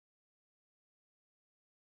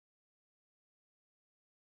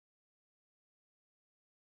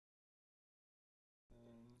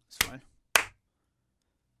fine.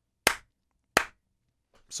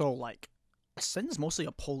 So like, Ascend is mostly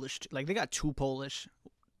a Polish. Like they got two Polish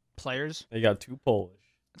players. They got two Polish.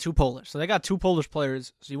 Two Polish. So they got two Polish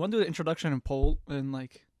players. So you want to do the introduction in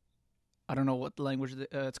like, I don't know what language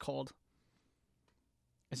it's called.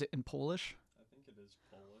 Is it in Polish? I think it is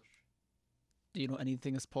Polish. Do you know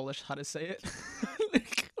anything is Polish? How to say it?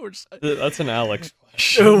 That's an Alex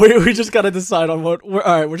question. we just gotta decide on what. All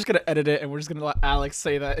right, we're just gonna edit it and we're just gonna let Alex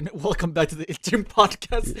say that, and we'll come back to the Inting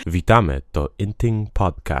podcast. Witamy, to Inting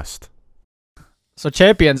Podcast. So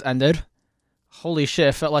Champions ended. Holy shit!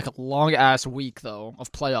 It felt like a long ass week though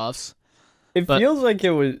of playoffs. It feels like it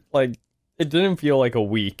was like it didn't feel like a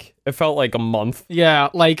week. It felt like a month. Yeah,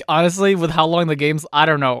 like honestly, with how long the games, I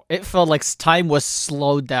don't know. It felt like time was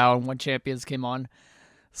slowed down when Champions came on.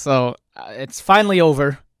 So it's finally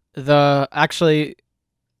over. The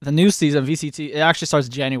new season VCT, it actually starts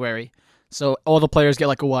January. So all the players get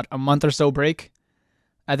like a month or so break,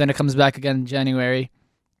 and then it comes back again in January.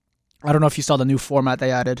 I don't know if you saw the new format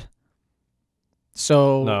they added.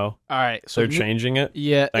 So No. All right, so They're changing it.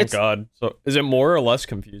 Yeah, Thank God. So is it more or less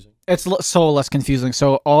confusing? It's so less confusing.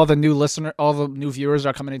 So all the new viewers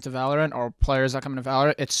are coming into Valorant, or players are coming to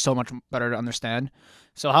Valorant. It's so much better to understand.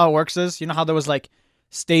 So how it works is, you know how there was like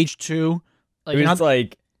stage 2, like It was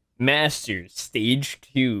like Masters Stage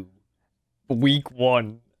 2, Week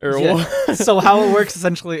 1, or yeah. what? So how it works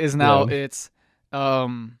essentially is now Yeah. it's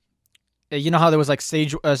you know how there was like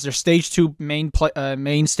there's stage 2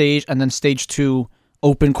 main stage, and then stage 2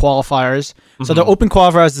 open qualifiers. So the open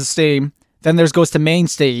qualifiers is the same. Then goes to main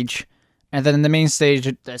stage, and then in the main stage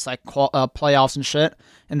it's like playoffs and shit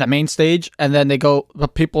in the main stage, and then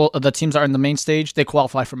the teams that are in the main stage, they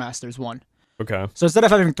qualify for Masters 1. Okay. So instead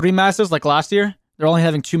of having 3 Masters like last year, they're only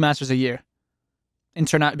having 2 Masters a year.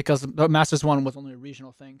 Because the Masters 1 was only a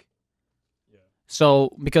regional thing. Yeah.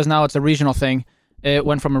 So because now it's a regional thing, it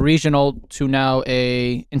went from a regional to now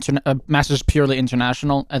a Masters purely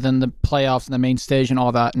international, and then the playoffs and the main stage and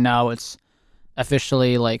all that. Now it's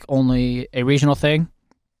officially like only a regional thing.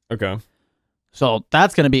 Okay. So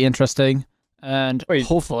that's going to be interesting, and Wait.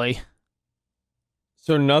 hopefully,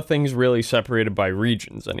 So nothing's really separated by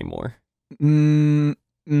regions anymore.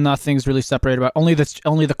 nothing's really separated by only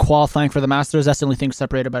the qualifying for the Masters. That's the only thing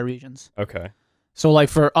separated by regions. Okay. So like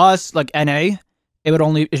for us, like NA, it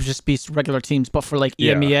would just be regular teams. But for like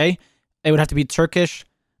EMEA, it would have to be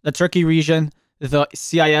the Turkey region, the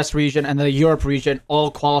CIS region, and the Europe region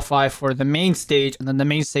all qualify for the main stage, and then the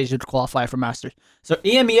main stage would qualify for Masters. So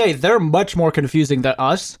EMEA, they're much more confusing than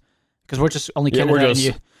us, because we're just only Canada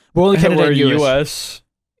we're only Canada and US,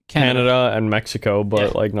 Canada, and Mexico,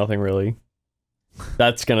 but like nothing really.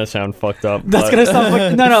 That's gonna sound fucked up. Gonna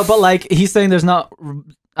sound no, but like he's saying there's not.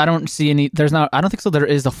 I don't see any. There's not. I don't think so. There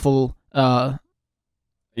is a full team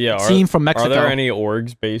from Mexico. Are there any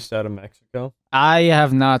orgs based out of Mexico? I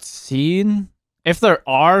have not seen. If there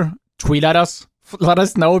are, tweet at us. Let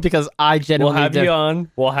us know, because I genuinely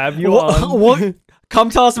We'll have you on. Come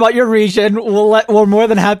tell us about your region. We're more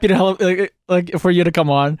than happy to help, like for you to come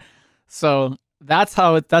on. So that's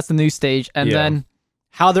that's the new stage, and then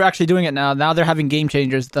how they're actually doing it now. Now they're having game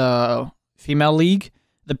changers. The female league,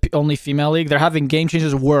 the only female league, they're having game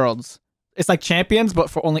changers worlds. It's like champions, but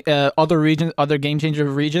for only other regions, other game changer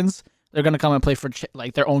regions. They're gonna come and play for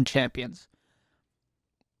like their own champions.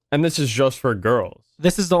 And this is just for girls.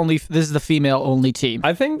 This is the female only team.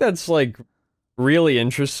 I think that's like really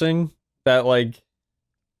interesting that like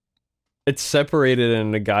it's separated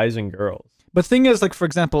into guys and girls. But thing is, like for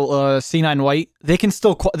example, C9 White, they can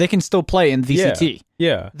still play in VCT.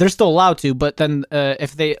 Yeah. They're still allowed to, but then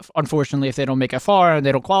if they don't make it far and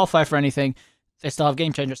they don't qualify for anything, they still have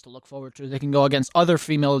game changers to look forward to. They can go against other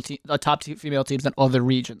top female teams in other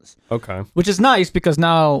regions. Okay. Which is nice, because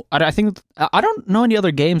now I don't know any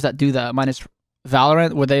other games that do that minus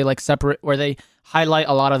Valorant, where they like where they highlight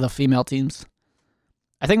a lot of the female teams.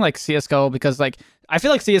 I think like CS:GO, because like I feel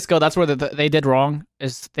like CS:GO, that's where they did wrong,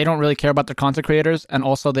 is they don't really care about their content creators, and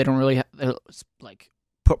also they don't really like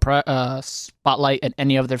put spotlight at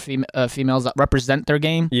any of their females that represent their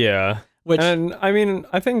game. Yeah. And I mean,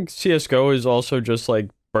 I think CS:GO is also just like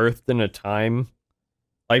birthed in a time,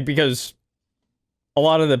 like, because a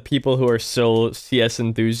lot of the people who are still CS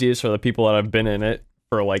enthusiasts are the people that have been in it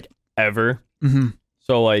for like ever. Mm-hmm.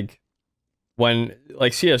 So like when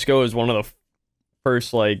like CS:GO is one of the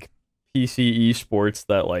first like PC esports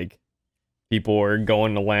that like people are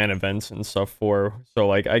going to LAN events and stuff for. So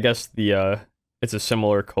like I guess it's a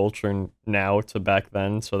similar culture now to back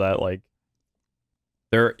then, so that like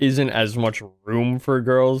there isn't as much room for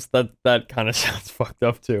girls. That kind of sounds fucked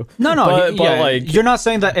up too. No, but like you're not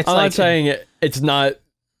saying that it's I'm like not saying it's not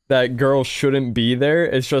that girls shouldn't be there.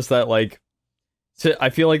 It's just that like I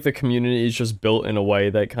feel like the community is just built in a way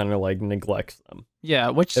that kind of like neglects them. Yeah,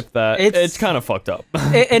 which If that it's kind of fucked up.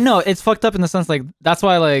 No, it's fucked up in the sense like that's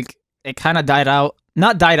why like it kind of died out.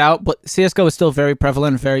 Not died out, but CS:GO is still very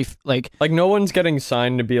prevalent, very like no one's getting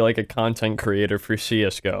signed to be like a content creator for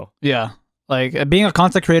CS:GO. Yeah, like being a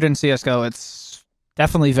content creator in CS:GO, it's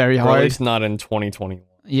definitely very hard. Or at least not in 2021.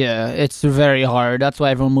 Yeah, it's very hard. That's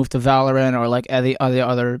why everyone moved to Valorant or like the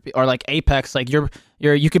other or like Apex. Like you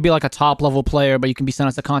could be like a top level player, but you can be sent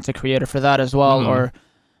as a content creator for that as well. Or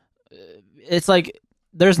it's like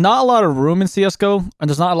there's not a lot of room in CS:GO, and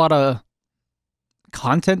there's not a lot of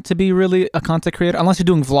content to be really a content creator unless you're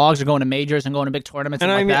doing vlogs or going to majors and going to big tournaments and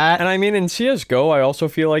like that. And I mean in CS:GO, I also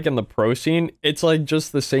feel like in the pro scene, it's like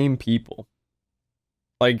just the same people.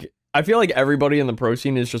 Like I feel like everybody in the pro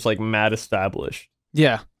scene is just like mad established.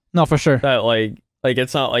 Yeah, no, for sure. That like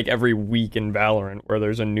it's not like every week in Valorant where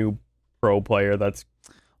there's a new pro player that's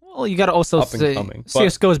well, you gotta also say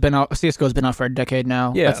CS:GO's been out for a decade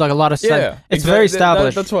now. Yeah, it's like a lot of it's very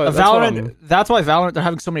established. That's why Valorant. That's why Valorant they're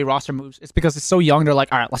having so many roster moves. It's because it's so young. They're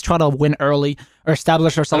like, all right, let's try to win early or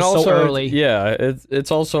establish ourselves so early. Yeah,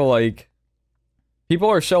 it's also like people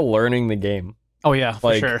are still learning the game. Oh yeah,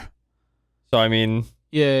 for sure. So I mean,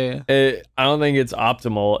 yeah. I don't think it's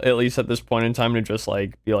optimal, at least at this point in time, to just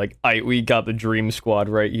like be like, we got the dream squad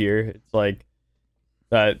right here. It's like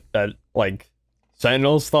that like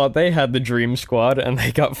Sentinels thought they had the dream squad and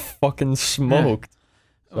they got fucking smoked.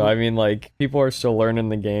 Yeah. So I mean, like people are still learning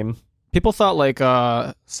the game. People thought like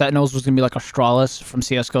Sentinels was gonna be like Astralis from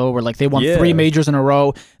CS:GO, where like they won 3 majors in a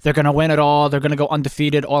row. They're gonna win it all. They're gonna go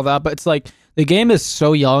undefeated, all that. But it's like the game is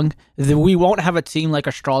so young that we won't have a team like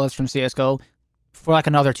Astralis from CS:GO for like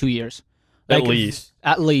another 2 years. Like,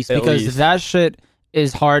 at least because that shit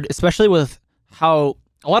is hard, especially with how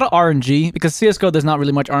a lot of RNG. Because CS:GO there's not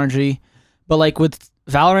really much RNG, but like with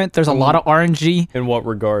Valorant there's a lot of RNG. In what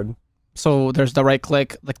regard? So there's the right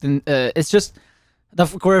click, like it's just.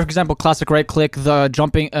 For example, classic right click, the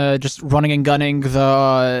jumping, just running and gunning,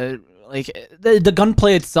 the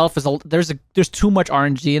gunplay itself is there's too much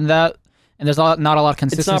RNG in that, and there's not a lot of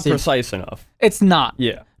consistency. It's not precise enough. It's not.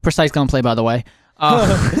 Yeah. Precise gunplay, by the way.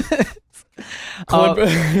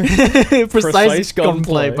 Precise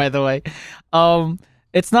gunplay, by the way.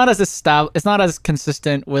 It's not as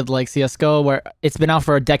consistent with like CS:GO, where it's been out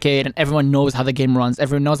for a decade and everyone knows how the game runs.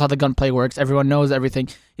 Everyone knows how the gunplay works. Everyone knows everything.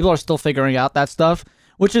 People are still figuring out that stuff,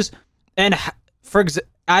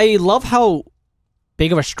 I love how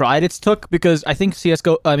big of a stride it's took, because I think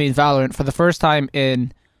Valorant, for the first time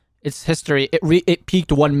in its history, it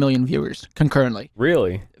peaked 1 million viewers concurrently.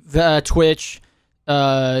 Really? The Twitch,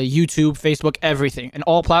 YouTube, Facebook, everything, and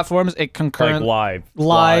all platforms. It concurrent live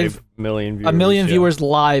million viewers, 1 million viewers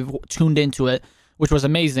live tuned into it, which was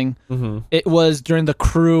amazing. Mm-hmm. It was during the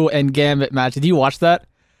Crew and Gambit match. Did you watch that?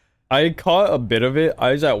 I caught a bit of it.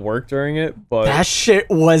 I was at work during it, but that shit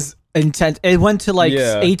was intense. It went to like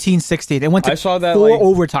 18-16. It went to 4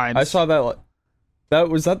 overtimes. I saw that. That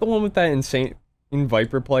was that the one with that insane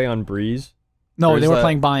Viper play on Breeze? No, they were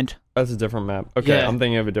playing Bind. That's a different map. Okay, yeah. I'm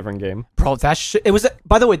thinking of a different game. Bro, that shit. It was.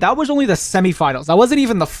 By the way, that was only the semifinals. That wasn't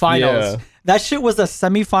even the finals. Yeah. That shit was the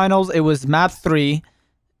semifinals. It was map 3,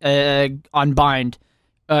 on Bind.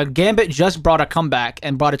 Gambit just brought a comeback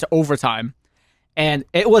and brought it to overtime, and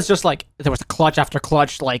it was just like there was clutch after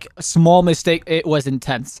clutch. Like a small mistake, it was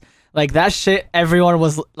intense. Like that shit, everyone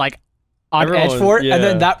was like on edge for it, and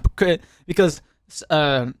then that because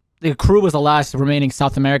the Crew was the last remaining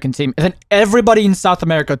South American team. And then everybody in South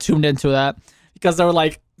America tuned into that because they were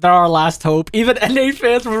like, they're our last hope. Even NA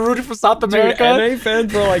fans were rooting for South America. Dude, NA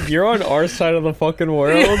fans were like, you're on our side of the fucking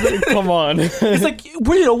world. Come on. It's like,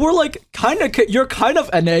 we're like, you're kind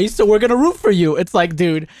of NA, so we're going to root for you. It's like,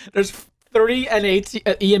 dude, there's 30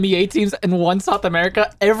 EMEA teams and 1 South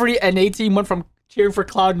America. Every NA team went from cheering for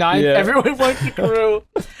Cloud9. Yeah. Everyone went to Crew.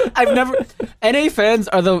 NA fans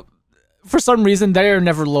are for some reason, they are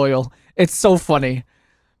never loyal. It's so funny.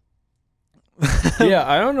 Yeah,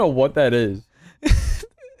 I don't know what that is.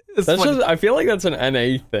 I feel like that's an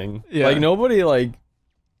NA thing. Yeah. Like nobody like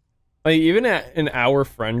even in our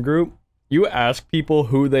friend group, you ask people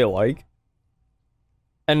who they like,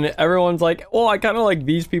 and everyone's like, "Well, I kind of like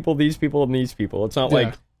these people, and these people." It's not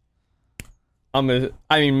like I'm a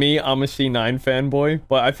C9 fanboy,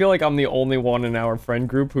 but I feel like I'm the only one in our friend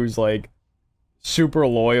group who's like super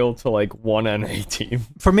loyal to like one NA team.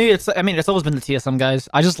 For me, it's always been the TSM guys.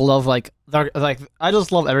 I just love I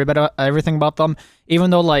just love everything about them. Even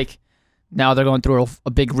though like now they're going through a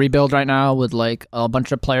big rebuild right now with like a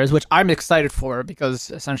bunch of players, which I'm excited for, because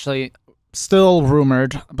essentially still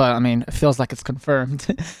rumored, but I mean, it feels like it's confirmed.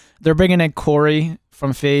 They're bringing in Corey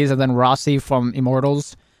from FaZe and then Rossi from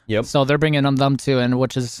Immortals. Yep. So they're bringing them too, and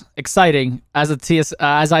which is exciting. I love the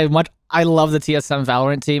TSM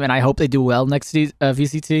Valorant team, and I hope they do well next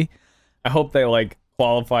VCT. I hope they like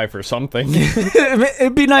qualify for something.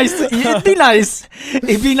 It'd be nice. It'd be nice.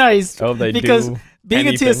 It'd be nice. I hope they because do being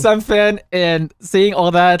anything. a TSM fan and seeing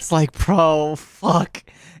all that, it's like, bro, fuck.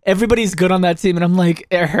 Everybody's good on that team, and I'm like,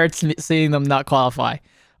 it hurts me seeing them not qualify.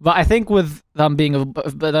 But I think with them being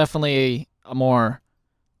definitely a more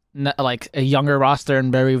like a younger roster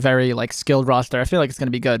and very, very like skilled roster, I feel like it's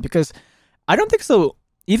gonna be good because I don't think so.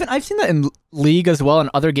 Even I've seen that in League as well and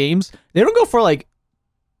other games. They don't go for like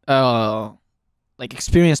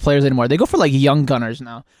experienced players anymore. They go for like young gunners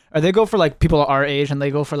now, or they go for like people our age, and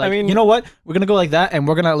they go for like, you know what? We're gonna go like that, and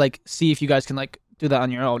we're gonna like see if you guys can like do that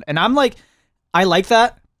on your own. And I'm like, I like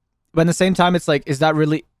that, but at the same time, it's like, is that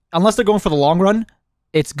really? Unless they're going for the long run,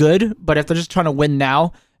 it's good. But if they're just trying to win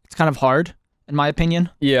now, it's kind of hard, in my opinion.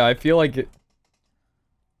 Yeah, I feel like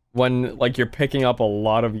when like you're picking up a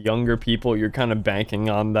lot of younger people, you're kind of banking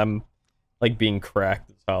on them like being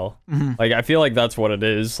cracked as hell. Mm-hmm. Like I feel like that's what it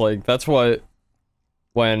is. Like that's what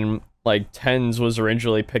when like Tens was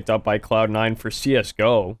originally picked up by Cloud9 for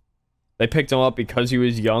CS:GO, they picked him up because he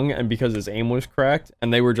was young and because his aim was cracked,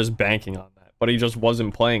 and they were just banking on that. But he just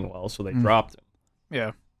wasn't playing well, so they dropped him.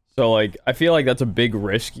 Yeah. So like I feel like that's a big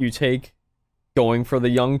risk you take going for the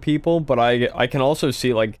young people, but I can also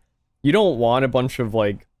see like you don't want a bunch of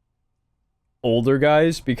like older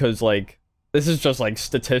guys because like this is just like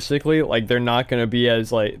statistically like they're not going to be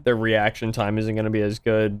as like their reaction time isn't going to be as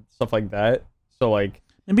good, stuff like that. So like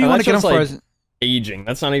Maybe you want to get them for like aging.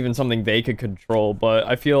 That's not even something they could control, but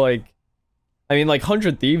I feel like I mean like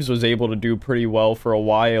 100 Thieves was able to do pretty well for a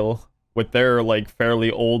while with their like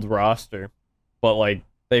fairly old roster, but like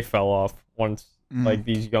they fell off once like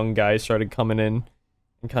these young guys started coming in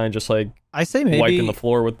and kind of just like I say maybe wiping the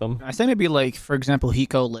floor with them. I say maybe like, for example,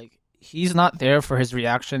 Hiko, like he's not there for his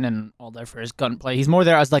reaction and all that for his gunplay. He's more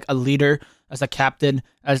there as like a leader, as a captain,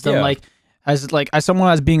 as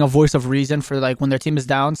someone as being a voice of reason for like when their team is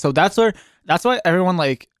down. So that's why everyone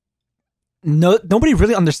like nobody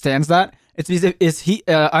really understands that. It's because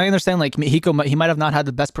I understand like Hiko, he might have not had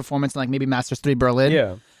the best performance in like maybe Masters 3 Berlin.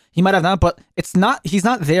 Yeah. He might have not, but he's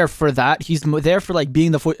not there for that. He's there for like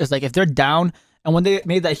being the voice. It's like if they're down, and when they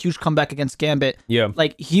made that huge comeback against Gambit,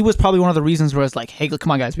 like he was probably one of the reasons where it's like, hey,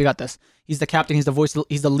 come on guys, we got this. He's the captain, he's the voice,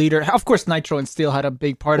 he's the leader. Of course, Nitro and Steel had a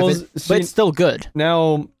big part of it, but it's still good.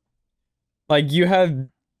 Now, like you have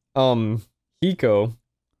Hiko,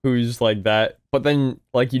 who's like that, but then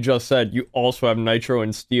like you just said, you also have Nitro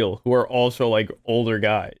and Steel, who are also like older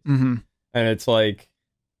guys, and it's like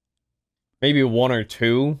maybe one or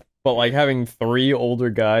two, but like having three older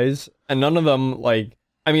guys, and none of them like.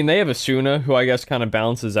 I mean, they have Asuna, who I guess kind of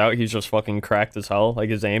balances out. He's just fucking cracked as hell,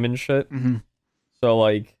 like his aim and shit. So,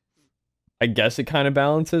 like, I guess it kind of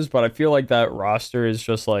balances, but I feel like that roster is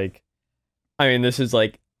just like, I mean, this is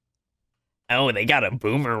like, oh, they got a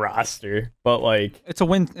boomer roster, but like, it's a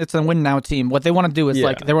win now team. What they want to do is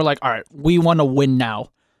like, they were like, all right, we want to win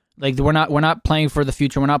now. Like, we're not playing for the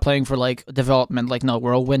future. We're not playing for like development. Like, no,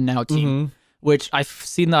 we're a win now team. Which I've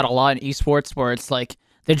seen that a lot in esports, where it's like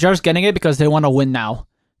they're just getting it because they want to win now.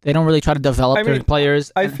 They don't really try to develop their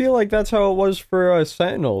players. I feel like that's how it was for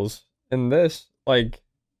Sentinels in this. Like,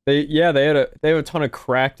 they had a ton of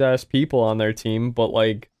cracked ass people on their team, but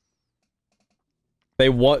like, they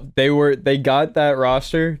got that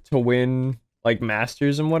roster to win like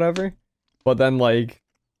Masters and whatever, but then like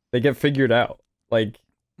they get figured out. Like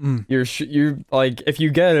you're like if you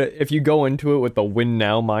go into it with the win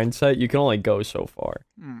now mindset, you can only go so far.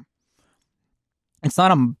 It's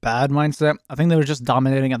not a bad mindset. I think they were just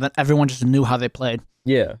dominating, and then everyone just knew how they played.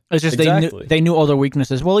 Yeah, it's just they knew all their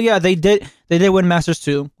weaknesses. Well, yeah, they did win Masters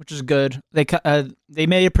 2, which is good. They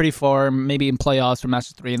made it pretty far, maybe in playoffs for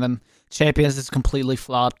Masters 3, and then Champions is completely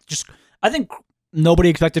flopped. Just I think nobody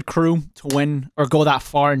expected Crew to win or go that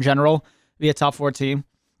far in general, be a top 4 team.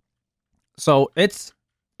 So it's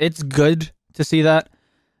good to see that.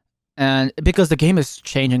 And because the game is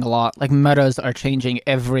changing a lot, like metas are changing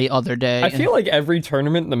every other day. I feel like every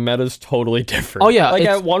tournament the meta's totally different. Oh yeah, like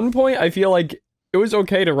at one point I feel like it was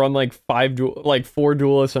okay to run like 4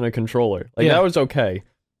 duelists and a controller. Like that was okay.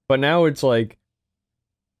 But now it's like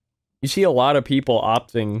you see a lot of people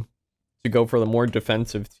opting to go for the more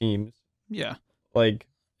defensive teams. Yeah. Like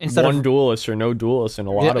instead of duelist or no duelist in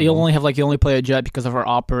a lot of them. You only play a Jet because of our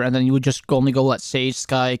Opper, and then you would just only go at Sage,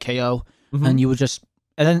 Sky, KO, and you would just.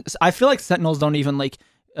 And then I feel like Sentinels don't even like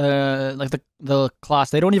the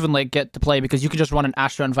class. They don't even like get to play because you can just run an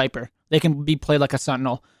Astra and Viper. they can be played like a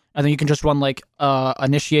Sentinel, and then you can just run like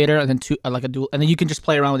Initiator, and then two like a duel, and then you can just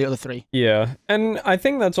play around with the other three. Yeah, and I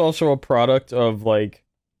think that's also a product of like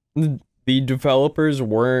the developers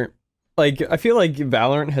weren't like. I feel like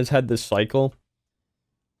Valorant has had this cycle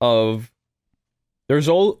of there's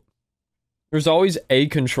always a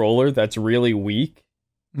controller that's really weak,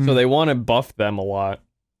 so they want to buff them a lot.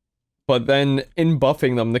 But then in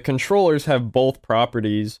buffing them, the controllers have both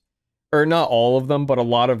properties, or not all of them, but a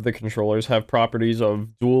lot of the controllers have properties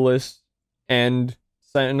of duelists and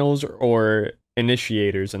sentinels, or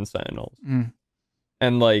initiators and sentinels.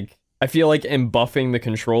 And like, I feel like in buffing the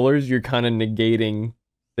controllers, you're kind of negating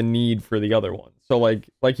the need for the other one. So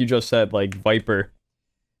like you just said, like Viper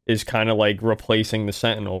is kind of like replacing the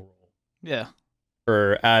sentinel role. Yeah.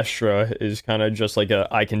 Or Astra is kind of just like a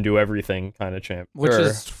I can do everything kind of champ. Which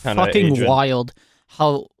is fucking agent. wild.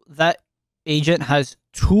 How that agent has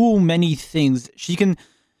too many things. She can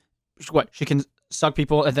suck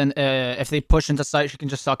people, and then if they push into sight, she can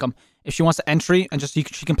just suck them. If she wants to entry, and she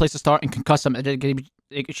can place a start and concuss them, and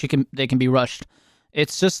they can be rushed.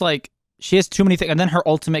 It's just like she has too many things, and then her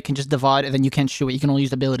ultimate can just divide, and then you can't shoot it. You can only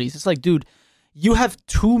use abilities. It's like, dude, you have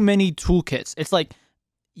too many toolkits. It's like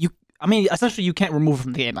essentially you can't remove her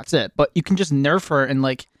from the game. That's it. But you can just nerf her, and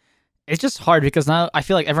like, it's just hard because now I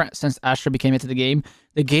feel like ever since Astra became into the game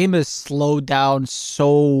is slowed down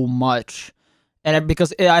so much, and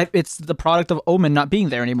because it's the product of Omen not being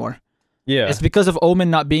there anymore. Yeah, it's because of Omen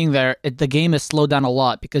not being there. The game is slowed down a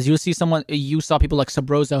lot because you saw people like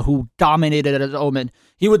Sabrosa who dominated as Omen.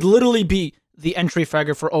 He would literally be the entry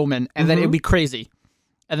fragger for Omen, and then it'd be crazy,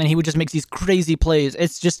 and then he would just make these crazy plays.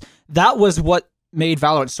 It's just that was what made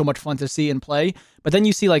Valorant so much fun to see and play. But then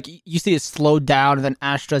you see it slowed down, and then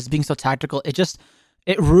Astra's being so tactical.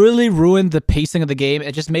 It really ruined the pacing of the game.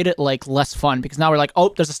 It just made it like less fun because now we're like,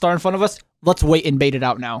 oh, there's a star in front of us. Let's wait and bait it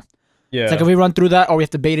out now. Yeah. It's like if we run through that, or we have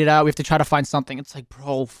to bait it out, we have to try to find something. It's like,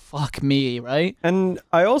 bro, fuck me, right? And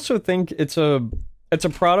I also think it's a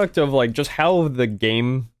product of like just how the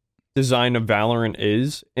game design of Valorant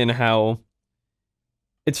is, and how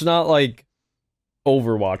it's not like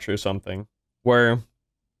Overwatch or something where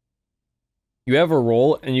you have a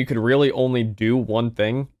role and you could really only do one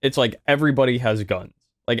thing. It's like everybody has guns.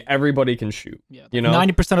 Like everybody can shoot. Yeah.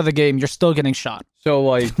 90% of the game, you're still getting shot. So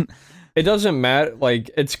like it doesn't matter.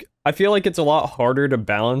 Like I feel like it's a lot harder to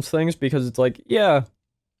balance things because it's like, yeah,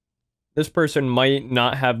 this person might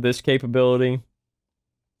not have this capability.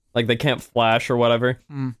 Like they can't flash or whatever.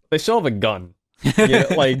 They still have a gun. So you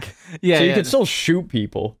can still shoot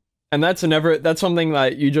people. And that's something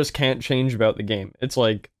that you just can't change about the game. It's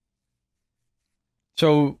like,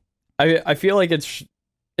 so I feel like it's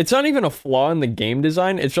not even a flaw in the game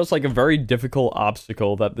design. It's just like a very difficult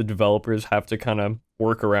obstacle that the developers have to kind of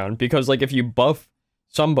work around. Because like if you buff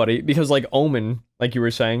somebody, because like Omen, like you were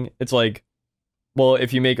saying, it's like, well,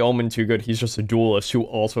 if you make Omen too good, he's just a duelist who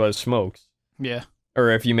also has smokes. Yeah. Or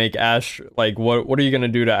if you make Astra, like what are you gonna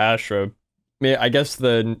do to Astra? I guess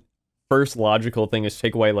the first logical thing is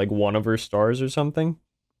take away like one of her stars or something,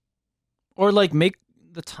 or like make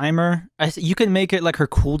the timer. You can make it like her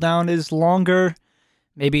cooldown is longer.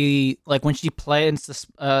 Maybe like when she plants the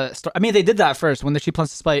star. I mean, they did that first when she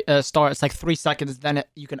plants the star. It's like 3 seconds, then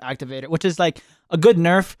you can activate it, which is like a good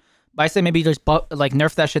nerf. But I say maybe just like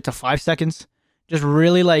nerf that shit to 5 seconds. Just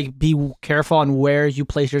really like be careful on where you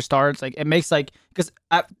place your stars. Like it makes like, because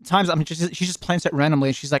at times she just plants it randomly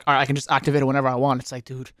and she's like, all right, I can just activate it whenever I want. It's like,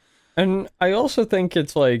 dude. And I also think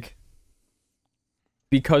it's like,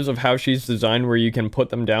 because of how she's designed where you can put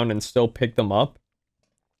them down and still pick them up,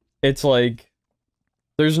 it's like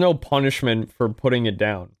there's no punishment for putting it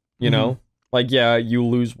down, you know? Like, yeah, you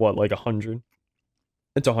lose what, like 100?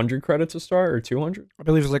 It's 100 credits a star, or 200? I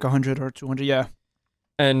believe it's like 100 or 200, yeah.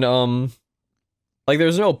 And like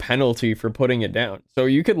there's no penalty for putting it down. So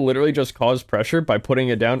you could literally just cause pressure by putting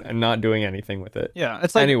it down and not doing anything with it. Yeah,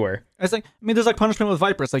 it's like anywhere. It's like, I mean, there's like punishment with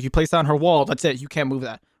Viper. It's like you place that on her wall, that's it. You can't move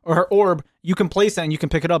that. Or her orb, you can place it and you can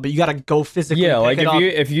pick it up, but you gotta go physically. Yeah, pick like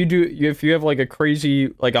it if you have like a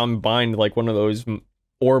crazy, like on Bind, like one of those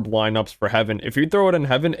orb lineups for Heaven, if you throw it in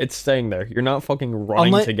Heaven, it's staying there. You're not fucking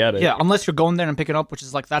running to get it. Yeah, unless you're going there and pick it up, which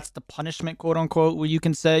is like, that's the punishment, quote unquote, what you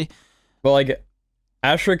can say. But like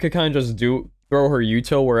Astra could kind of just throw her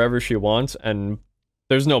util wherever she wants, and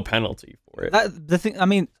there's no penalty for it. The thing, I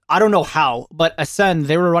mean, I don't know how, but Ascend,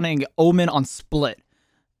 they were running Omen on Split,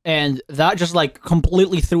 and that just like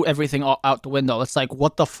completely threw everything out the window. It's like,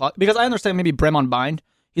 what the fuck? Because I understand maybe Brim on Bind,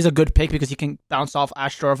 he's a good pick because he can bounce off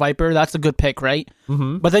Astra or Viper. That's a good pick, right?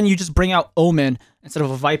 But then you just bring out Omen instead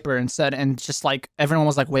of a Viper instead, and just like everyone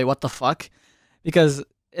was like, wait, what the fuck? Because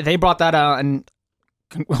they brought that out, and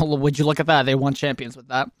well, would you look at that? They won champions with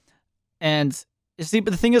that. And you see,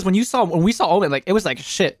 but the thing is, when we saw Omen, like it was like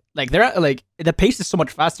shit. Like they're like the pace is so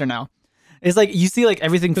much faster now. It's like you see like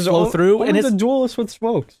everything flow through, and it's a duelist with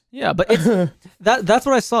smokes. Yeah, but it's that's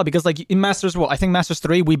what I saw because like in Masters, I think Masters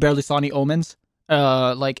 3 we barely saw any Omens.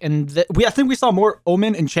 I think we saw more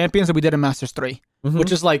Omen in Champions than we did in Masters 3,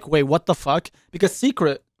 which is like, wait, what the fuck? Because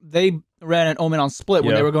Secret they ran an Omen on Split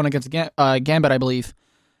when they were going against Gambit, I believe,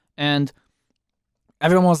 and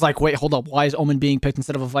everyone was like, wait, hold up, why is Omen being picked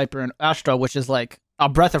instead of a Viper and Astra, which is like a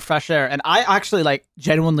breath of fresh air? And I actually like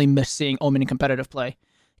genuinely miss seeing Omen in competitive play.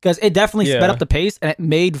 Because it definitely sped up the pace and it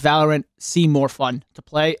made Valorant seem more fun to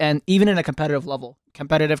play. And even in a competitive level,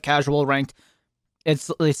 competitive, casual, ranked, it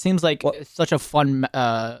seems like it's such a fun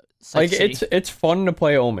sight to see. It's fun to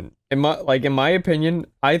play Omen. In my opinion,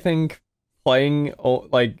 I think playing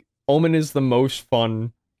Omen is the most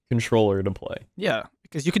fun controller to play. Yeah,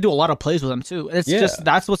 because you can do a lot of plays with him too. And it's just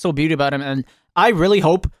that's what's so beautiful about him. And I really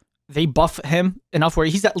hope they buff him enough where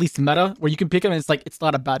he's at least meta, where you can pick him and it's like it's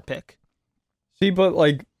not a bad pick. See, but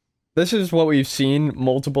like this is what we've seen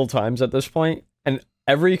multiple times at this point, and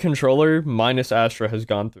every controller minus Astra has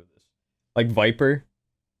gone through this. Like Viper,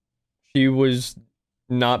 she was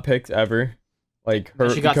not picked ever. Like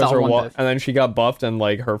her because her wall, and then she got buffed, and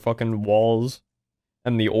like her fucking walls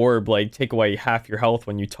and the orb like take away half your health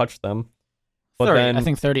when you touch them. But 30, then I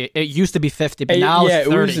think 30. It used to be 50, but now it's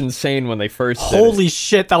 30. It was insane when they first did Holy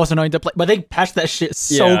shit, that was annoying to play. But they patched that shit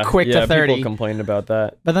so quick to 30. People complained about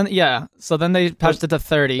that. But then, so then they patched it to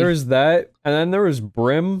 30. There was that, and then there was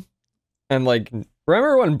Brim, and like,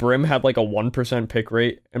 remember when Brim had like a 1% pick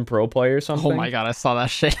rate in pro play or something? Oh my god, I saw that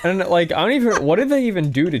shit. And like, I don't even, what did they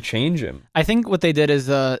even do to change him? I think what they did is,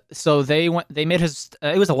 so they made his,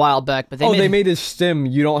 it was a while back, but they made his stim,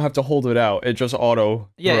 you don't have to hold it out, it just auto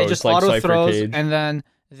throws, it just like auto Cypher throws, Cage. and then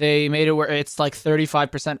they made it where it's like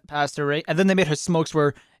 35% pass-through rate, and then they made her smokes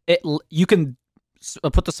where you can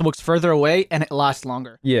put the smokes further away and it lasts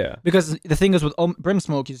longer. Yeah. Because the thing is with Brim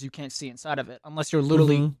smoke is you can't see inside of it unless you're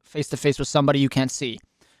literally face-to-face with somebody you can't see,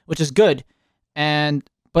 which is good.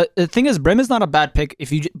 But the thing is, Brim is not a bad pick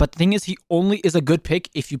but the thing is, he only is a good pick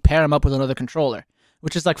if you pair him up with another controller,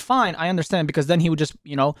 which is like fine, I understand, because then he would just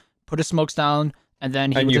put his smokes down. And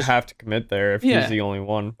then have to commit there if he's the only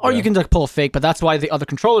one. Or you can like pull a fake, but that's why the other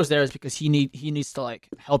controller's there, is because he needs to like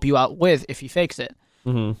help you out with if he fakes it.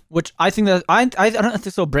 Which I think that I don't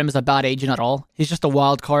think so. Brim is a bad agent at all. He's just a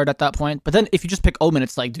wild card at that point. But then if you just pick Omen,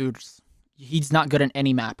 it's like, dude, he's not good in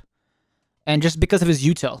any map. And just because of his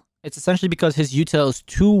util, it's essentially because his util is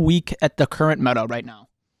too weak at the current meta right now.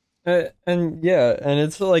 And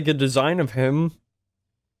it's like a design of him.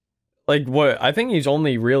 Like what? I think he's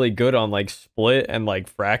only really good on like Split and like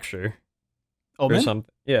Fracture. Omen? Or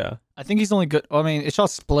something. Yeah. I think he's only good. I mean, it's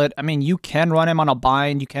just Split. I mean, you can run him on a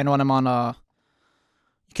Bind. You can run him on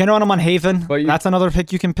Haven. But that's another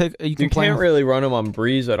pick you can pick. You can't really run him on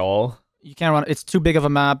Breeze at all. You can't run. It's too big of a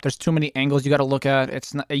map. There's too many angles you got to look at.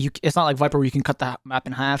 It's not like Viper where you can cut the map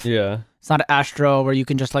in half. Yeah. It's not Astra where you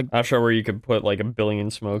can just like Astra where you could put like a billion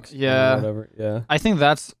smokes. Yeah. Or whatever. Yeah. I think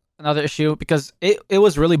that's another issue because it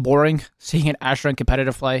was really boring seeing an Astra in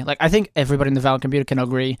competitive play. Like I think everybody in the Valorant community can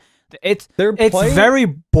agree. It's very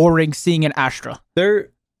boring seeing an Astra.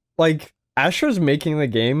 They're like Astra's making the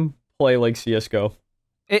game play like CS:GO.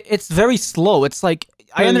 It's very slow. It's like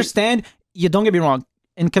I understand. You don't get me wrong.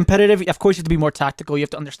 In competitive, of course, you have to be more tactical. You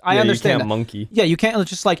have to understand. I understand. You can't monkey. Yeah, you can't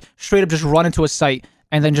just like straight up just run into a site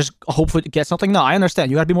and then just hopefully get something. No, I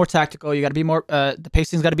understand. You got to be more tactical. You got to be more. The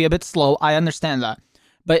pacing's got to be a bit slow. I understand that.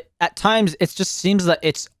 But at times, it just seems that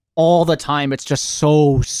it's all the time. It's just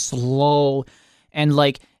so slow, and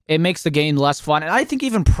like it makes the game less fun. And I think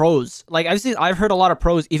even pros, like I've heard a lot of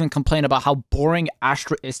pros even complain about how boring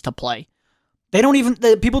Astra is to play.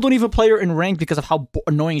 People don't even play her in rank because of how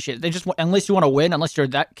annoying she is. They just unless you want to win, unless you're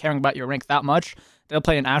that caring about your rank that much, they'll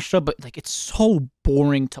play an Astra. But like it's so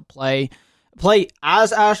boring to play. Play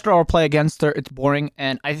as Astra or play against her. It's boring,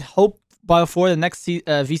 and I hope before the next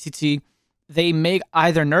VCT. They make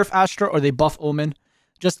either nerf Astra or they buff Omen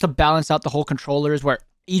just to balance out the whole controllers where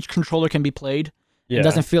each controller can be played. Yeah. It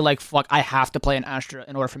doesn't feel like, fuck, I have to play an Astra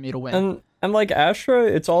in order for me to win. And like Astra,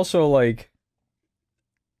 it's also like,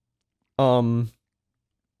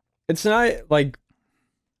 it's not like,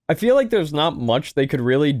 I feel like there's not much they could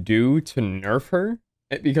really do to nerf her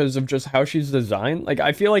because of just how she's designed. Like,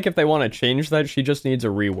 I feel like if they want to change that, she just needs a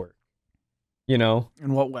rework, you know?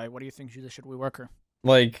 In what way? What do you think should rework her?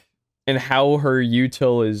 Like, and how her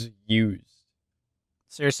util is used.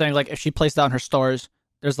 So you're saying like if she plays down her stars,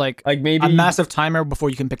 there's like maybe a massive timer before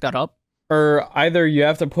you can pick that up? Or either you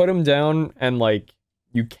have to put them down and like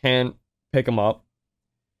you can't pick them up,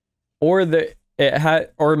 or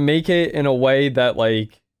or make it in a way that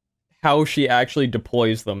like how she actually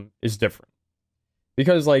deploys them is different.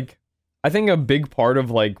 Because like I think a big part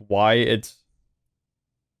of like why it's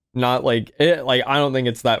not like it, like I don't think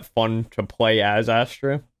it's that fun to play as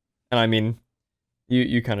Astra. And I mean,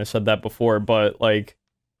 you kind of said that before, but like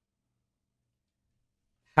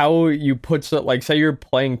how you put it, like say you're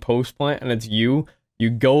playing post plant and it's you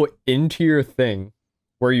go into your thing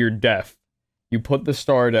where you're deaf, you put the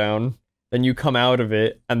star down, then you come out of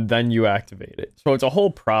it, and then you activate it. So it's a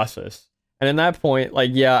whole process. And in that point,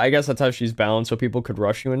 like, yeah, I guess that's how she's balanced so people could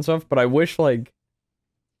rush you and stuff, but I wish like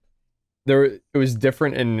it was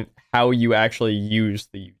different in how you actually use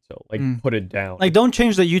the util, like put it down. Like, don't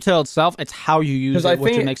change the util itself, it's how you use it,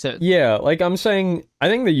 which makes it. Yeah, like I'm saying, I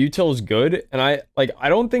think the util is good, and I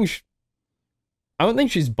don't think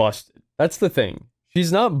she's busted. That's the thing.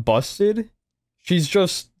 She's not busted. She's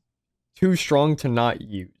just too strong to not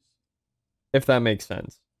use. If that makes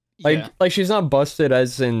sense. Like she's not busted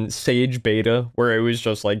as in Sage beta, where it was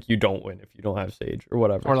just like you don't win if you don't have Sage or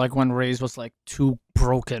whatever. Or like when Raze was like too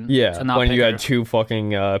broken. Yeah, to not when you her. had 2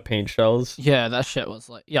 fucking paint shells. Yeah, that shit was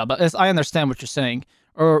like but I understand what you're saying,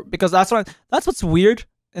 or because that's what's weird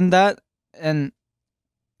in that, and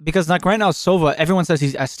because like right now Sova, everyone says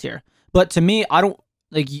he's S tier, but to me I don't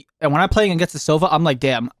like. And when I'm playing against the Sova, I'm like,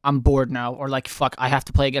 damn, I'm bored now, or like fuck, I have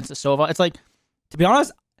to play against the Sova. It's like, to be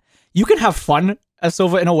honest, you can have fun as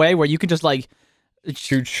Sova in a way where you can just like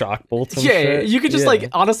shoot shock bolts and yeah, shit. You could just like,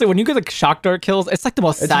 honestly, when you get like shock dart kills, it's like the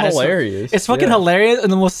most satisfying. Hilarious. It's fucking hilarious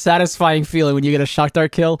and the most satisfying feeling when you get a shock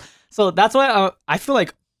dart kill. So that's why I feel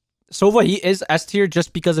like Sova, he is S tier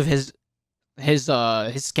just because of his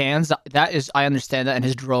scans. That is, I understand that, and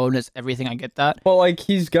his drone is everything. I get that. But like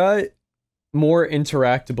he's got more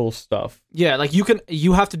interactable stuff. Yeah, like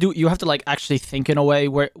you have to like actually think in a way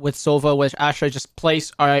where with Sova, with Astra, just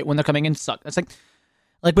place, all right, when they're coming in, suck. It's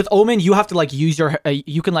like with Omen, you have to like use your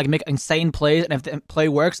you can like make insane plays, and if the play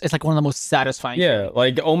works, it's like one of the most satisfying. Yeah,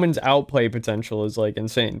 like Omen's outplay potential is like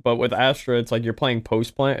insane. But with Astra, it's like you're playing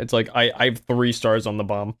post plant. It's like I have 3 stars on the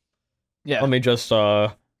bomb. Yeah. Let me just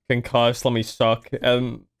concuss, let me suck.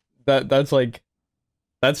 And that's like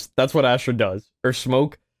that's what Astra does. Or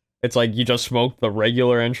smoke. It's like you just smoke the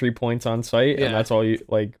regular entry points on site, and that's all you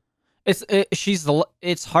like.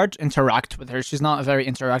 It's hard to interact with her. She's not very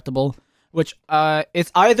interactable. Which it's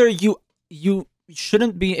either you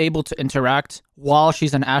shouldn't be able to interact while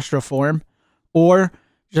she's in Astra form, or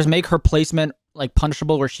just make her placement like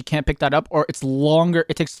punishable where she can't pick that up, or it's longer.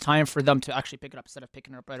 It takes time for them to actually pick it up instead of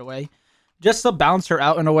picking her up right away. Just to balance her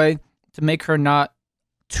out in a way to make her not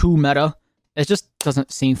too meta. It just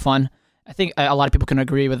doesn't seem fun. I think a lot of people can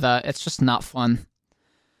agree with that. It's just not fun.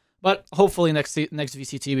 But hopefully next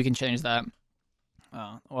VCT we can change that.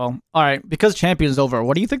 Well, all right. Because Champion's over,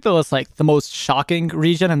 what do you think was like the most shocking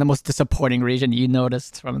region and the most disappointing region you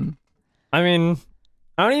noticed from? I mean,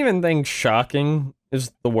 I don't even think shocking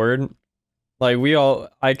is the word. Like we all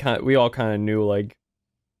kind of knew like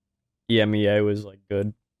EMEA was like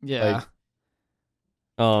good. Yeah. Like,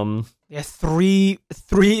 yeah, three.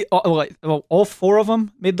 All 4 of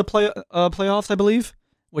them made the playoffs, I believe,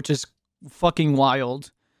 which is fucking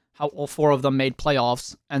wild. How all 4 of them made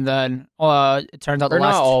playoffs, and then it turned out the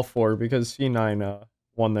last. Not all 4 because C9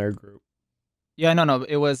 won their group. Yeah, no,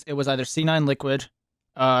 it was either C9 Liquid,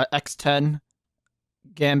 X10,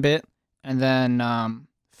 Gambit, and then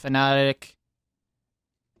Fnatic,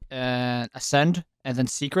 and Ascend, and then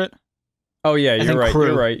Secret. Oh yeah, you're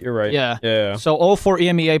right. Yeah. So all 4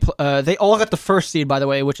 EMEA, they all got the first seed, by the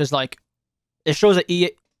way, which is like, it shows that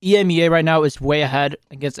EMEA right now is way ahead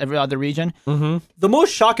against every other region. Mm-hmm. The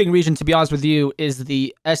most shocking region, to be honest with you, is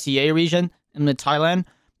the SEA region in Thailand.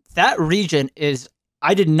 That region is,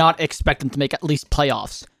 I did not expect them to make at least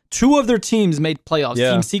playoffs. 2 of their teams made playoffs,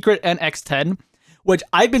 Team Secret and X10, which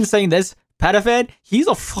I've been saying this, Patafan, he's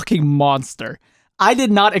a fucking monster. I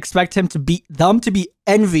did not expect him to beat them, to be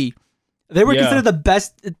Envy. They were considered the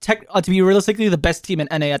best, to be realistically the best team in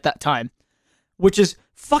NA at that time, which is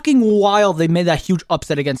fucking wild. They made that huge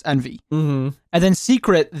upset against Envy. Mm-hmm. And then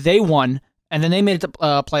Secret, they won, and then they made it to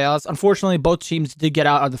playoffs. Unfortunately, both teams did get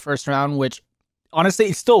out of the first round, which honestly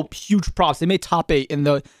is still huge props. They made top 8 in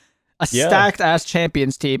a stacked-ass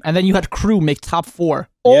champions team. And then you had Crew make top 4.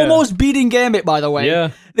 Almost beating Gambit, by the way.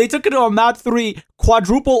 Yeah. They took it to a map 3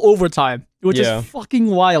 quadruple overtime, which is fucking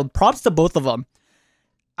wild. Props to both of them.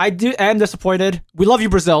 I am disappointed. We love you,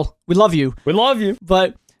 Brazil. We love you. We love you.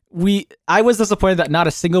 But I was disappointed that not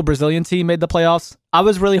a single Brazilian team made the playoffs. I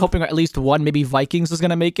was really hoping at least one, maybe Vikings, was going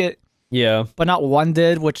to make it. Yeah. But not one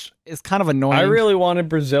did, which is kind of annoying. I really wanted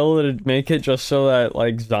Brazil to make it just so that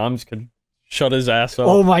like Zoms could shut his ass up.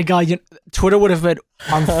 Oh my god, Twitter would have been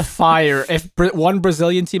on fire if one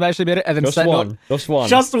Brazilian team actually made it, and then just Sentinel, one. Just one.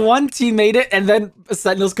 Just one team made it, and then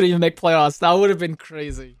Sentinels couldn't even make playoffs. That would have been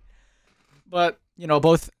crazy. But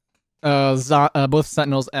both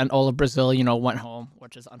Sentinels and all of Brazil, went home,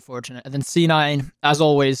 which is unfortunate. And then C9, as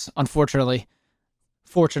always, fortunately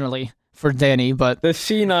for Danny, but the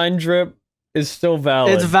C9 drip is still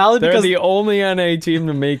valid. It's valid They're because the only NA team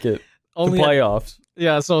to make it to playoffs.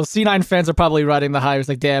 Yeah, so C9 fans are probably riding the high. It's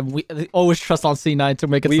like, damn, we always trust on C9 to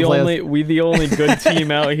make it to the playoffs. We the only good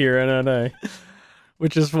team out here in NA.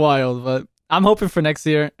 Which is wild, but I'm hoping for next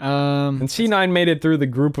year. And C9 made it through the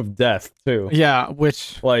group of death, too. Yeah,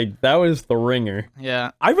 which... that was the ringer.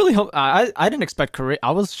 Yeah, I really hope... I didn't expect Korea...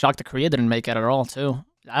 I was shocked that Korea didn't make it at all, too.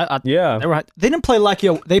 Yeah. They didn't play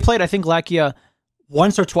Lakia... They played, I think, Lakia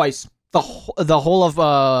once or twice. The whole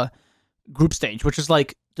of group stage, which is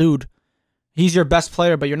like, dude... He's your best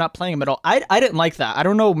player, but you're not playing him at all. I didn't like that. I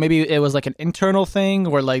don't know. Maybe it was like an internal thing,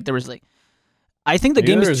 or like there was like. I think the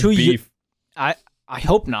game is too. I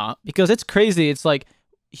hope not, because it's crazy. It's like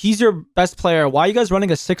he's your best player. Why are you guys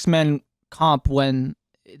running a 6-man comp when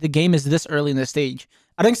the game is this early in the stage?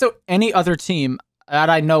 I think so. Any other team that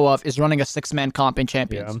I know of is running a 6-man comp in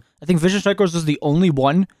Champions. Yeah. I think Vision Strikers was the only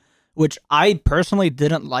one, which I personally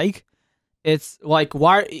didn't like. It's like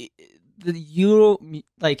why.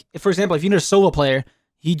 For example, if you need a solo player,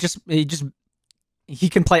 he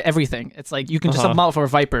can play everything. It's like you can just sub him out for a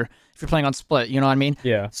Viper if you're playing on split. You know what I mean?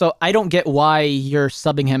 Yeah. So I don't get why you're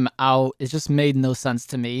subbing him out. It just made no sense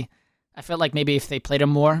to me. I felt like maybe if they played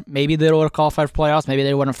him more, maybe they would have qualified for playoffs. Maybe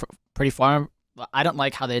they would have pretty far. But I don't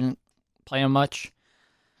like how they didn't play him much.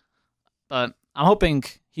 But I'm hoping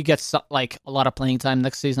he gets like a lot of playing time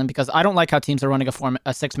next season, because I don't like how teams are running a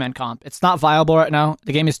 6-man comp. It's not viable right now.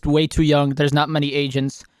 The game is way too young. There's not many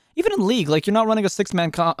agents. Even in League, like you're not running a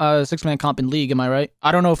 6-man comp in League. Am I right?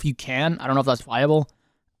 I don't know if you can. I don't know if that's viable.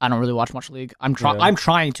 I don't really watch much League. I'm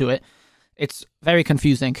trying to it. It's very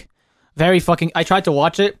confusing. Very fucking. I tried to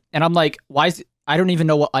watch it and I'm like, why is it, I don't even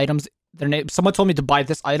know what items their name. Someone told me to buy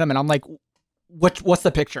this item and I'm like, what's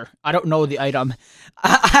the picture? I don't know the item.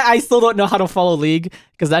 I still don't know how to follow League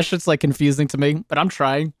because that shit's like confusing to me, but I'm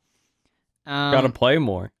trying. Gotta play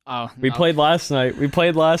more. We No. played last night.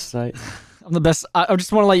 I'm the best. I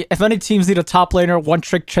just want to like, if any teams need a top laner, one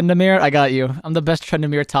trick Tryndamere, I got you. I'm the best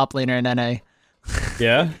Tryndamere top laner in NA.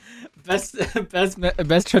 Yeah? best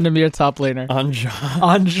Tryndamere top laner.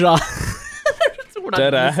 Anja.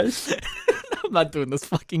 Dead ass. I'm not doing this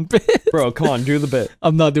fucking bit. Bro, come on, do the bit.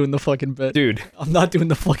 I'm not doing the fucking bit. Dude. I'm not doing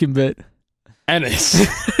the fucking bit. Ennis.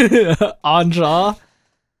 Anja.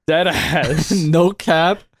 Dead ass. No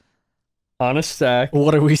cap. On a stack.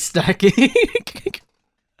 What are we stacking?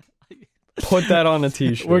 Put that on a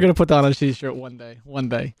t-shirt. We're gonna put that on a t-shirt one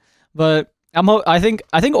day. But I think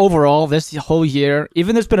overall this whole year,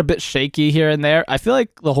 even though it's been a bit shaky here and there, I feel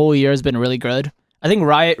like the whole year has been really good. I think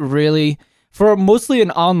Riot really, for mostly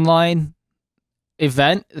an online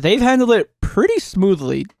event, they've handled it pretty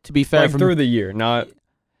smoothly. To be fair, like through the year, not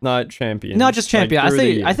champion, not just champion.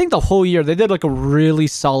 Like I think the whole year they did like a really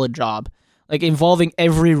solid job, like involving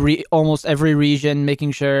almost every region,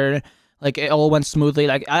 making sure like it all went smoothly.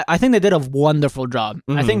 Like I think they did a wonderful job.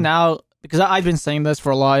 Mm-hmm. I think now, because I've been saying this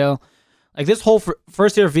for a while, like this whole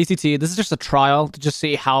first year of VCT, this is just a trial to just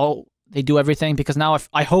see how they do everything. Because now,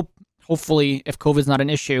 hopefully, if COVID's not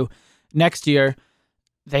an issue, next year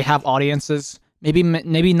they have audiences.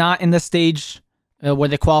 Maybe not in the stage where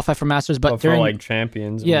they qualify for Masters, but for like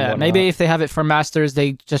champions. Yeah, maybe if they have it for Masters,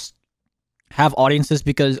 they just have audiences.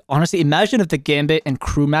 Because honestly, imagine if the Gambit and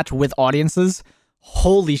crew match with audiences.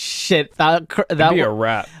 Holy shit, that be a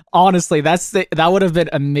wrap. Honestly, that would have been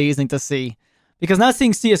amazing to see. Because now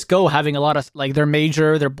seeing CS:GO having a lot of like their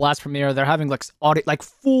major, their blast premiere, they're having like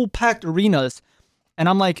full packed arenas, and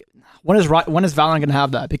I'm like, when is Valorant gonna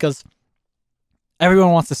have that? Because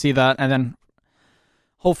everyone wants to see that, and then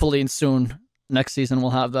hopefully soon next season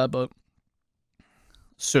we'll have that, but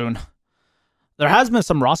soon. There has been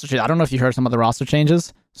some roster changes. I don't know if you heard some of the roster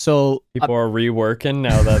changes. So people are reworking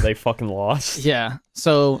now that they fucking lost. Yeah.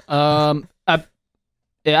 So I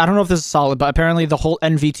don't know if this is solid, but apparently the whole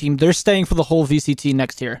NV team, they're staying for the whole VCT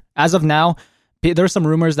next year. As of now, there's some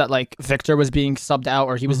rumors that like Victor was being subbed out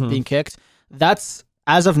or he was being kicked. That's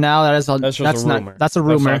as of now. That's a rumor. That's a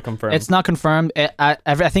rumor. Not confirmed. It's not confirmed. I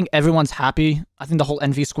think everyone's happy. I think the whole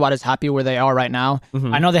NV squad is happy where they are right now.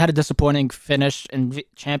 I know they had a disappointing finish in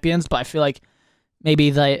Champions, but I feel like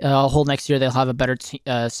maybe the whole next year they'll have a better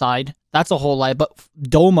side. That's a whole lie. But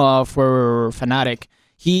Doma for Fnatic,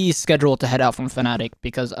 he's scheduled to head out from Fnatic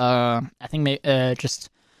because I think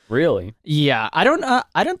just Really? Yeah, I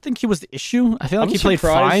don't think he was the issue. I feel like I'm he played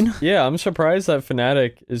surprised- fine. Yeah, I'm surprised that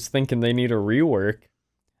Fnatic is thinking they need a rework.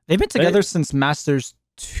 They've been together since Masters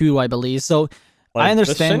 2, I believe. So Like, I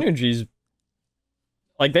understand. the synergies.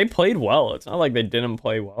 Like, they played well. It's not like they didn't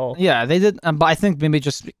play well. Yeah, they did, but I think maybe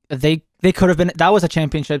just they could have been. That was a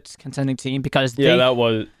championship contending team because Yeah, they. that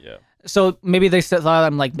was So maybe they thought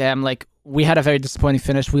I'm like, damn, like we had a very disappointing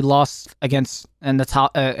finish. We lost against in the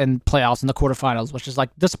top in playoffs in the quarterfinals, which is like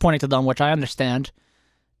disappointing to them, which I understand.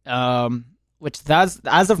 Which that's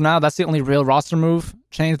as of now, that's the only real roster move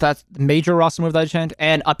change. That's the major roster move that changed,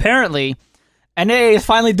 and apparently, NA is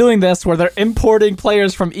finally doing this where they're importing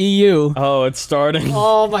players from EU. Oh, it's starting.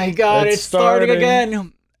 Oh my god, It's it's starting starting.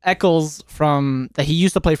 again. Eccles from he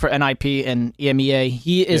used to play for NIP and EMEA.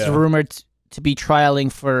 He is Yeah. rumored to be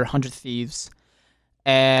trialing for 100 Thieves,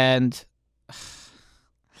 and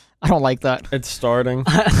I don't like that. It's starting.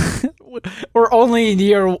 We're only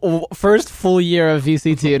in first full year of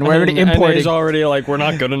VCT, and we're already And importing. NA's already like, we're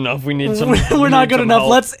not good enough. We need some. We're not good enough.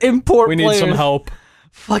 Let's import. We need players. some help.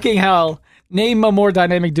 Fucking hell! Name a more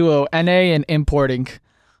dynamic duo: NA and importing.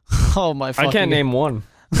 Oh my! I can't name one.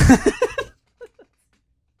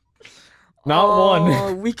 Not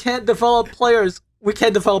one. We can't develop players. We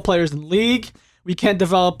can't develop players in League. We can't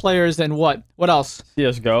develop players in what? What else?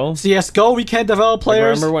 CS:GO. CS:GO. We can't develop Like,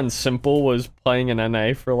 players remember when Simple was playing in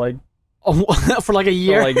NA for like for like a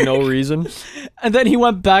year, for like no reason? and then he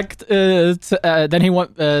went back. Then he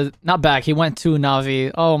went not back. He went to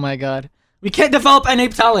Navi. Oh my god. We can't develop NA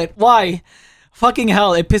talent. Why? Fucking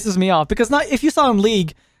hell! It pisses me off because not if you saw in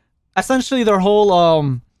League, essentially their whole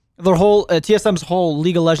TSM's whole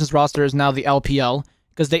League of Legends roster is now the LPL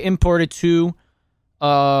because they imported two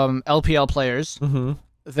LPL players. Mm-hmm.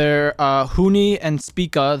 They're Huni and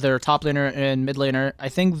Spica, their top laner and mid laner. I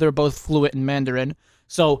think they're both fluent in Mandarin.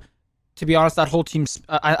 So, to be honest, that whole team's...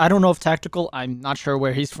 I don't know if Tactical, I'm not sure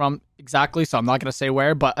where he's from exactly, so I'm not going to say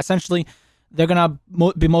where, but essentially, they're going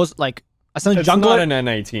to be most, like... Essentially, It's jungler... not an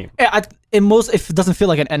NA team. Yeah, if it doesn't feel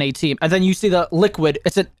like an NA team. And then you see the Liquid,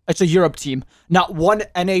 it's a Europe team. Not one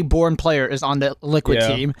NA-born player is on the Liquid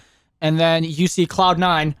Yeah. team. And then you see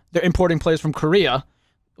Cloud9, they're importing players from Korea,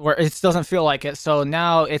 where it doesn't feel like it. So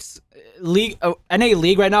now it's League NA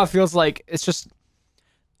League right now. It feels like it's just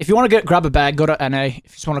if you want to grab a bag, go to NA. If you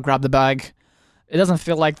just want to grab the bag, it doesn't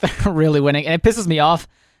feel like they're really winning, and it pisses me off.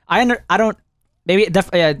 I don't maybe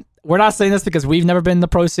definitely we're not saying this because we've never been in the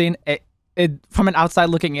pro scene. It from an outside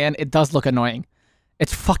looking in, it does look annoying.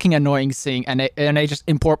 It's fucking annoying seeing NA just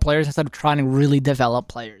import players instead of trying to really develop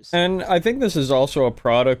players. And I think this is also a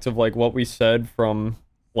product of like what we said from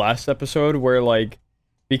last episode, where like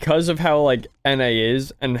because of how like NA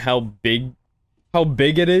is and how big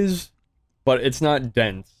it is, but it's not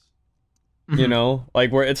dense. You know,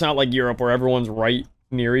 like where it's not like Europe where everyone's right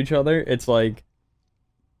near each other. It's like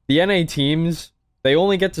the NA teams, they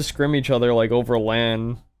only get to scrim each other like over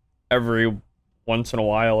LAN every once in a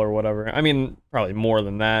while or whatever. I mean, probably more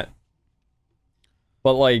than that.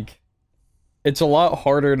 But like it's a lot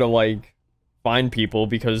harder to like find people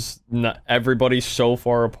because not everybody's so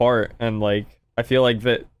far apart, and like I feel like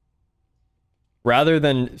that rather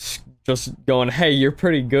than just going, hey, you're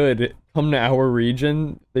pretty good, come to our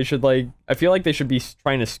region, they should like I feel like they should be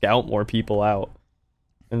trying to scout more people out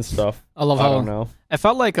and stuff. I love I how don't know. it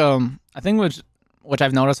felt like I think which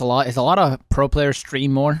I've noticed a lot is a lot of pro players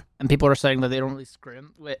stream more, and people are saying that they don't really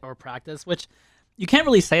scrim or practice, which you can't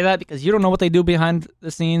really say that because you don't know what they do behind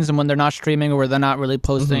the scenes and when they're not streaming or where they're not really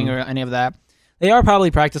posting or any of that. They are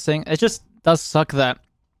probably practicing. It just does suck that.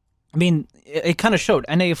 I mean, it kind of showed.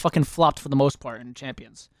 NA fucking flopped for the most part in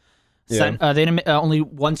Champions. Yeah. They didn't, only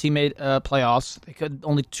one team made playoffs. They could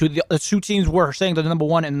only the two teams were saying that the number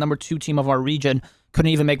one and number two team of our region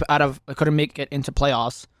couldn't even make it into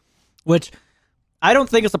playoffs, which I don't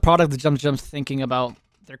think it's a product of Jump's thinking about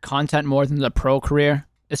their content more than the pro career.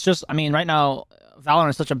 It's just, I mean, right now Valorant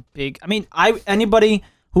is such a big. I mean, anybody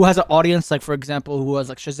who has an audience, like for example, who has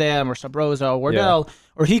like Shazam or Sabrosa or Wardell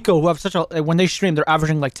or Hiko, who have such a when they stream, they're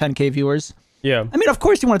averaging like 10K viewers. Yeah. I mean, of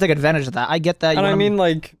course you want to take advantage of that. I get that. And I mean,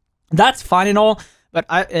 like, that's fine and all, but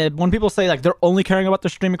when people say like they're only caring about their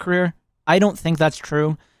streaming career, I don't think that's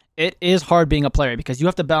true. It is hard being a player because you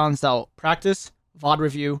have to balance out practice, VOD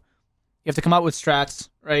review. You have to come out with strats,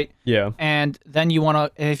 right? yeah. And then if you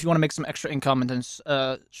want to make some extra income and then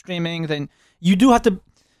streaming, then you do have to.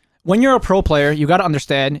 When you're a pro player, you got to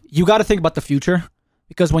understand. You got to think about the future,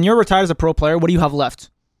 because when you're retired as a pro player, what do you have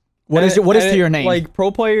left? What is to your name? Like,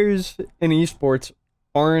 pro players in esports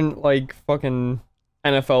aren't like fucking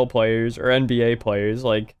NFL players or NBA players.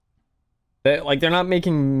 Like, they're not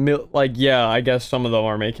making I guess some of them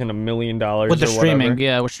are making $1 million with the or streaming. whatever.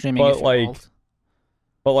 Yeah, with streaming. But if you're like, involved.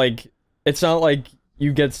 but like, it's not like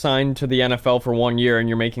you get signed to the NFL for 1 year and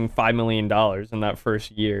you're making $5 million in that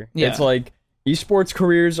first year. Yeah. It's like esports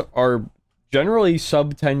careers are generally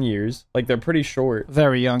sub 10 years. Like they're pretty short.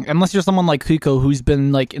 Very young, unless you're someone like Kiko who's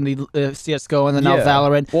been like in the CS:GO and then now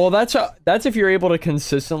Valorant. Well, that's if you're able to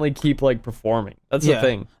consistently keep like performing. That's the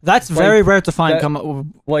thing. That's very rare to find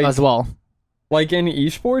like, as well. Like in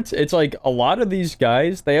esports, it's like a lot of these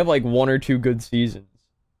guys, they have like 1 or 2 good seasons,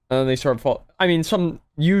 and then they start fall. I mean, some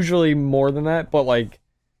usually more than that, but like,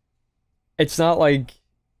 it's not like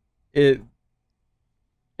it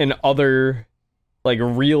in other like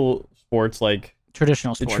real sports, like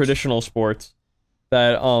Traditional the sports. traditional sports,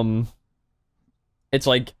 that it's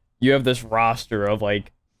like you have this roster of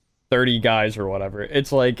like 30 guys or whatever.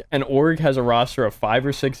 It's like an org has a roster of 5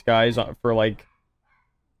 or 6 guys for like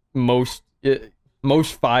most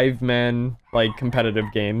 5-man like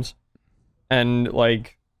competitive games, and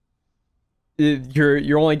like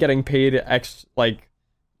you're only getting paid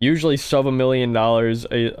usually sub $1 million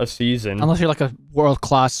a season. Unless you're like a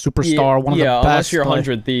world-class superstar, one of the best. Unless you're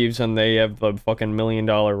 100 Thieves and they have the fucking $1 million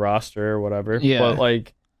roster or whatever. Yeah. But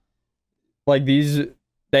like these,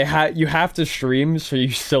 you have to stream so you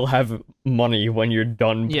still have money when you're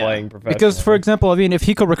done playing professionally. Because, for example, I mean, if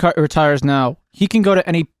Hiko retires now, he can go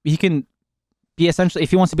to he can be essentially, if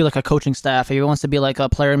he wants to be like a coaching staff, if he wants to be like a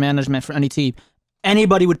player management for any team,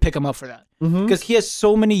 anybody would pick him up for that. Because he has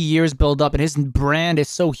so many years built up and his brand is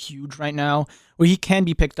so huge right now where he can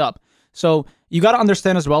be picked up. So you got to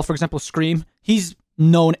understand as well, for example, Scream, he's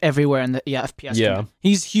known everywhere in the FPS community.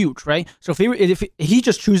 He's huge, right? So if he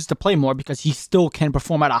just chooses to play more because he still can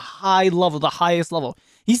perform at a high level, the highest level.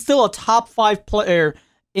 He's still a top 5 player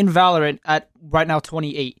in Valorant at right now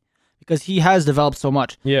 28 because he has developed so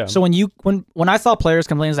much. Yeah. So when I saw players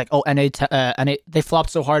complain, it's like, oh, NA they flopped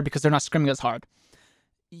so hard because they're not scrimming as hard.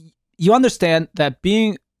 You understand that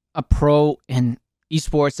being a pro in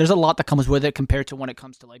esports, there's a lot that comes with it compared to when it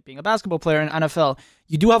comes to like being a basketball player in NFL.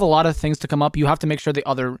 You do have a lot of things to come up. You have to make sure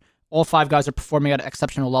all 5 guys are performing at an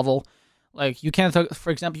exceptional level. Like you can't, for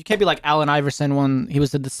example, you can't be like Allen Iverson when he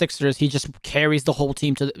was at the Sixers. He just carries the whole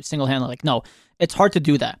team to single-handedly. Like no, it's hard to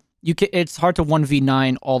do that. It's hard to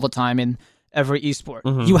 1v9 all the time in every esport.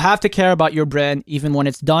 You have to care about your brand even when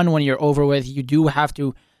it's done, when you're over with. You do have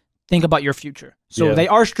to think about your future. So they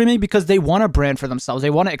are streaming because they want a brand for themselves. They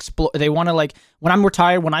want to explore. They want to like, when I'm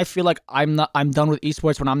retired, when I feel like I'm done with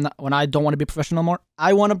esports, when I don't want to be professional anymore,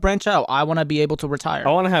 I want to branch out. I want to be able to retire.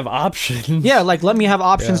 I want to have options. Yeah, like let me have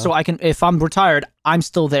options so I can, if I'm retired, I'm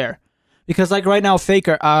still there. Because like right now,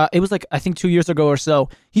 Faker, it was like I think 2 years ago or so,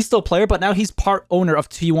 he's still a player, but now he's part owner of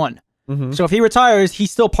T1. So if he retires,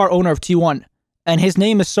 he's still part owner of T1. And his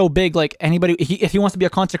name is so big, like anybody, if he wants to be a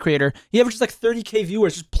content creator, he averages like 30K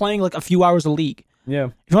viewers just playing like a few hours a league. Yeah.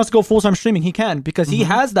 If he wants to go full-time streaming, he can because he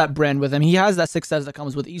has that brand with him. He has that success that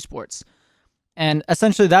comes with esports. And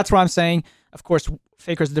essentially, that's what I'm saying. Of course,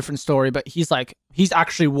 Faker's a different story, but he's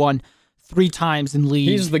actually won 3 times in league.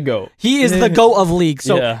 He's the GOAT. He is the GOAT of league.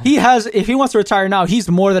 So if he wants to retire now, he's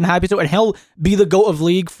more than happy to, and he'll be the GOAT of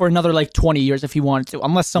league for another like 20 years if he wanted to,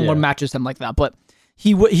 unless someone matches him like that. But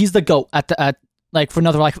he's the GOAT at like for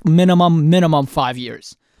another like minimum 5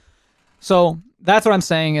 years. So that's what I'm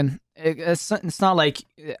saying, and it's not like,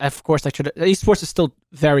 of course, like esports is still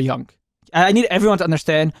very young. I need everyone to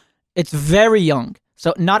understand it's very young.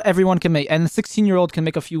 So not everyone can make, and a 16-year-old can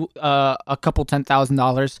make a couple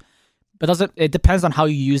 $10,000, but it depends on how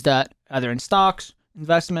you use that, either in stocks,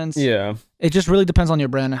 investments. Yeah. It just really depends on your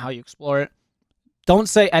brand and how you explore it. Don't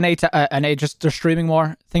say NA just they're streaming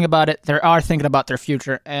more. Think about it. They are thinking about their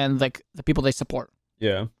future and like the people they support.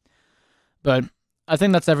 Yeah. But I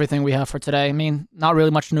think that's everything we have for today. I mean, not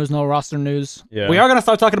really much news, no roster news. Yeah. We are going to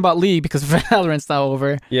start talking about League because Valorant's now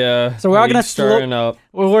over. Yeah. So we are going to starting up.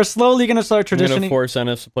 We're slowly going to start traditioning. I'm going to force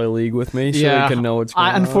Ennis to play League with me so he can know what's going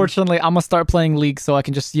on. Unfortunately, I'm going to start playing League so I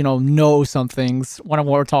can just, know some things when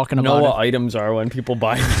we're talking about know what items are when people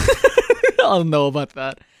buy them. I don't know about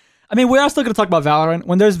that. I mean, we are still going to talk about Valorant.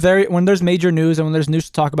 When there's major news and when there's news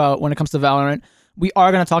to talk about when it comes to Valorant, we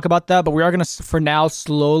are going to talk about that, but we are going to, for now,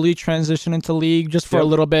 slowly transition into League just for a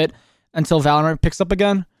little bit until Valorant picks up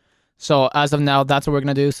again. So as of now, that's what we're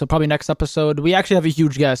going to do. So probably next episode, we actually have a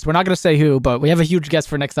huge guest. We're not going to say who, but we have a huge guest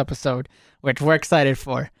for next episode, which we're excited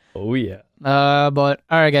for. Oh, yeah. But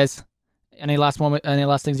all right, guys. Any last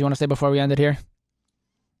things you want to say before we end it here?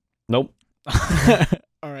 Nope.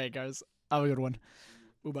 All right, guys. Have a good one.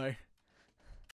 Bye-bye.